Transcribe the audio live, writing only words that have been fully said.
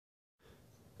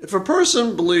If a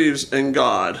person believes in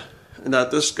God, and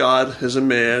that this God is a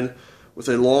man with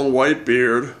a long white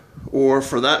beard, or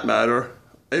for that matter,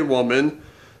 a woman,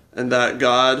 and that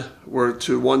God were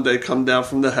to one day come down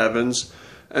from the heavens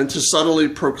and to subtly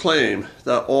proclaim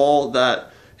that all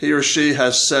that he or she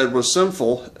has said was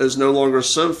sinful is no longer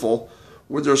sinful,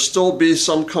 would there still be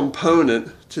some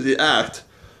component to the act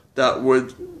that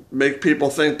would make people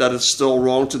think that it's still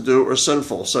wrong to do or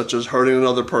sinful, such as hurting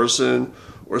another person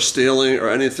or stealing or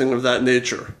anything of that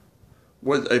nature?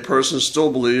 Would a person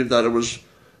still believe that it was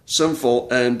sinful,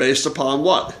 and based upon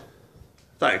what?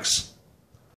 Thanks.